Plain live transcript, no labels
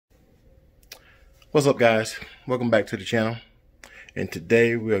What's up, guys? Welcome back to the channel. And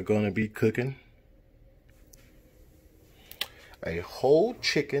today we are going to be cooking a whole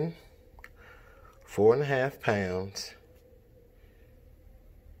chicken, 4.5 pounds,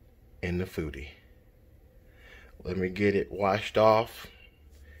 in the Foodie. Let me get it washed off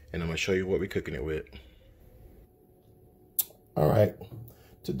and I'm going to show you what we're cooking it with. Alright,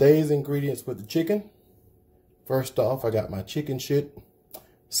 today's ingredients with the chicken. First off, I got my chicken shit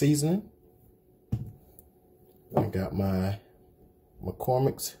seasoning. I got my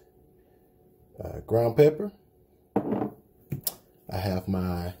McCormick's ground pepper. I have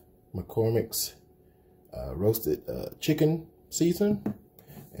my McCormick's roasted chicken seasoning.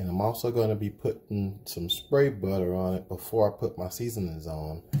 And I'm also going to be putting some spray butter on it before I put my seasonings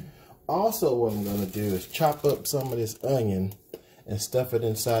on. Also, what I'm going to do is chop up some of this onion and stuff it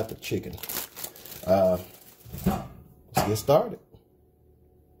inside the chicken. Let's get started.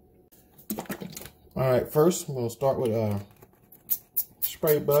 Alright, first I'm going to start with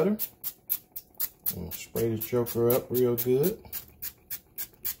spray butter. I'm going to spray this joker up real good.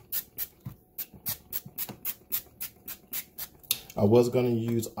 I was going to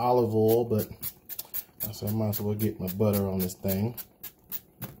use olive oil, but I said I might as well get my butter on this thing.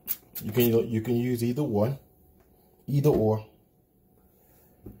 You can use either one, either or.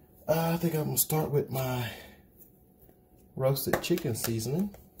 I think I'm going to start with my roasted chicken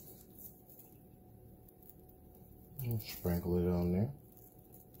seasoning. Sprinkle it on there.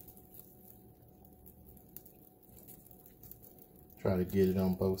 Try to get it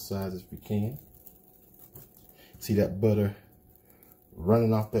on both sides if you can. See that butter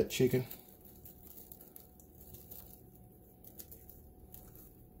running off that chicken?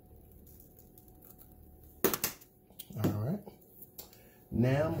 Alright.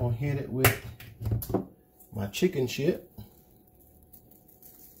 Now I'm going to hit it with my chicken shit.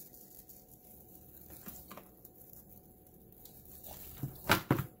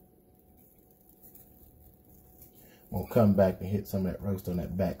 I'm going to come back and hit some of that roast on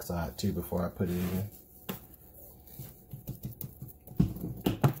that back side too before I put it in.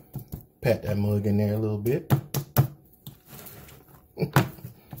 Pat that mug in there a little bit.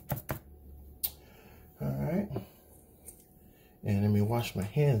 Alright. And let me wash my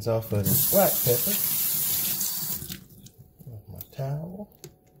hands off of this black pepper. With my towel.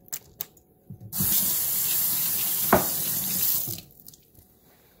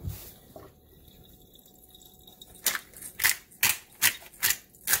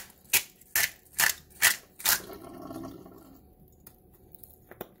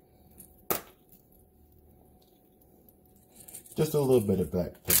 Just a little bit of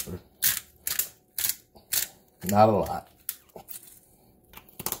black pepper. Not a lot.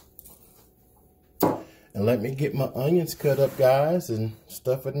 And let me get my onions cut up, guys, and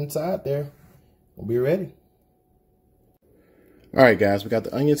stuff it inside there. We'll be ready. Alright, guys, we got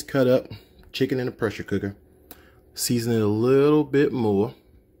the onions cut up, chicken in a pressure cooker. Season it a little bit more.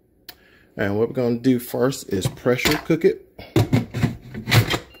 And what we're going to do first is pressure cook it.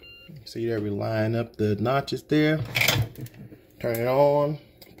 See there, we line up the notches there. Turn it on,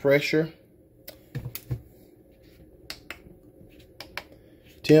 pressure.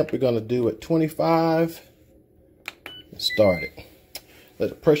 Temp, we're going to do at 25. Start it. Let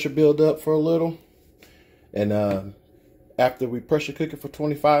the pressure build up for a little. And after we pressure cook it for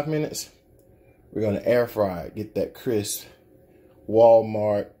 25 minutes, we're going to air fry it. Get that crisp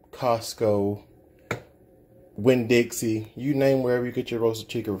Walmart, Costco, Winn-Dixie, you name wherever you get your roasted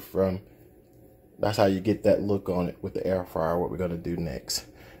chicken from. That's how you get that look on it with the air fryer, what we're going to do next.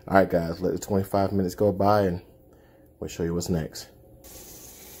 Alright, guys, let the 25 minutes go by and we'll show you what's next.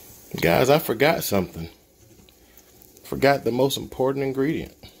 Guys, I forgot something. Forgot the most important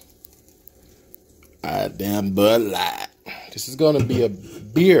ingredient. Damn Bud Light. This is going to be a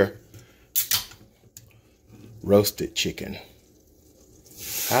beer roasted chicken.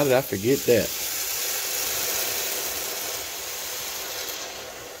 How did I forget that?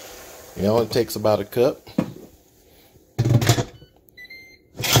 It only takes about a cup.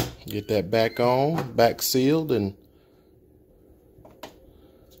 Get that back on, back sealed, and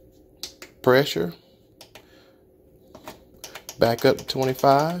pressure. Back up to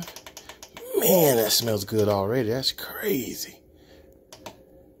 25. Man, that smells good already. That's crazy.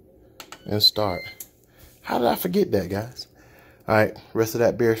 And start. How did I forget that, guys? Alright, rest of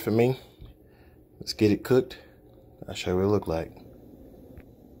that beer is for me. Let's get it cooked. I'll show you what it look like.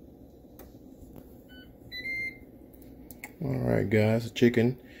 Alright, guys, the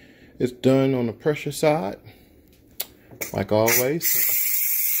chicken is done on the pressure side, like always.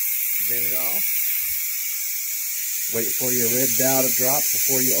 Bend it off. Wait for your red dye to drop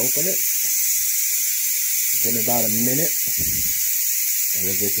before you open it. Give me about a minute and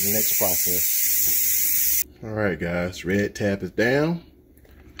we'll get to the next process. All right, guys, red tab is down.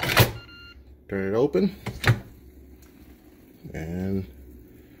 Turn it open. And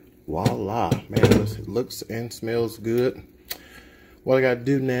voila, man, it looks and smells good. What I got to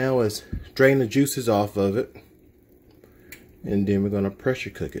do now is drain the juices off of it. And then we're going to pressure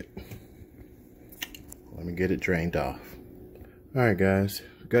cook it. Let me get it drained off. All right, guys,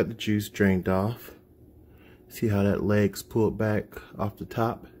 got the juice drained off. See how that leg's pulled back off the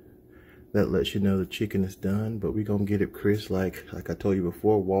top? That lets you know the chicken is done, but we're gonna get it crisp like I told you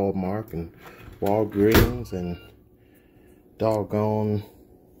before, Walmart and Walgreens and doggone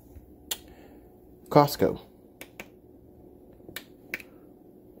Costco.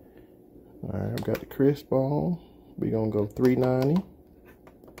 All right, I've got the crisp on. We're gonna go 390.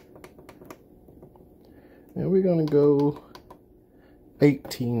 And we're gonna go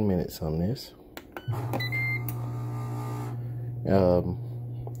 18 minutes on this.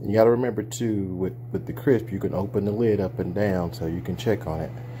 You got to remember too, with the crisp, you can open the lid up and down so you can check on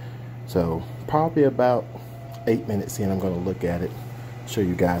it. So probably about 8 minutes in, I'm going to look at it, show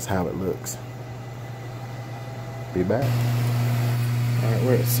you guys how it looks. Be back. All right,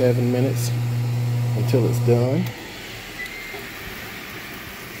 we're at 7 minutes until it's done.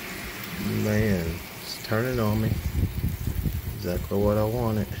 Man, it's turning on me. Exactly what I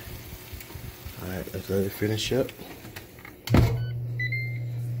wanted. All right, let's let it finish up.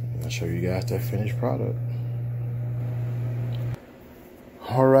 I'll show you guys that finished product.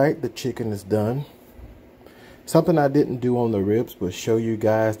 All right, the chicken is done. Something I didn't do on the ribs was show you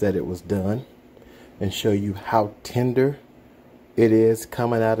guys that it was done and show you how tender it is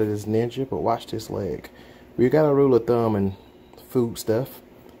coming out of this Ninja. But watch this leg. We got a rule of thumb and food stuff.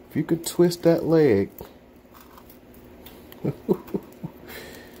 If you could twist that leg,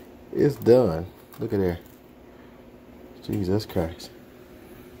 it's done. Look at there. Jesus Christ.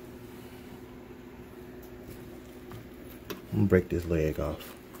 I'm gonna break this leg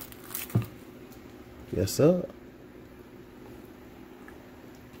off. Yes, sir.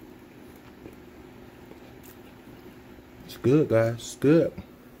 It's good, guys. It's good.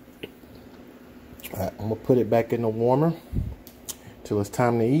 Alright, I'm gonna put it back in the warmer till it's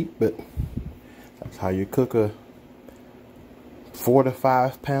time to eat, but that's how you cook a 4 to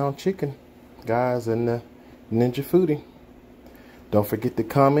 5 pound chicken, guys, in the Ninja Foodie. Don't forget to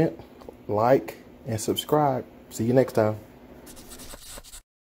comment, like, and subscribe. See you next time.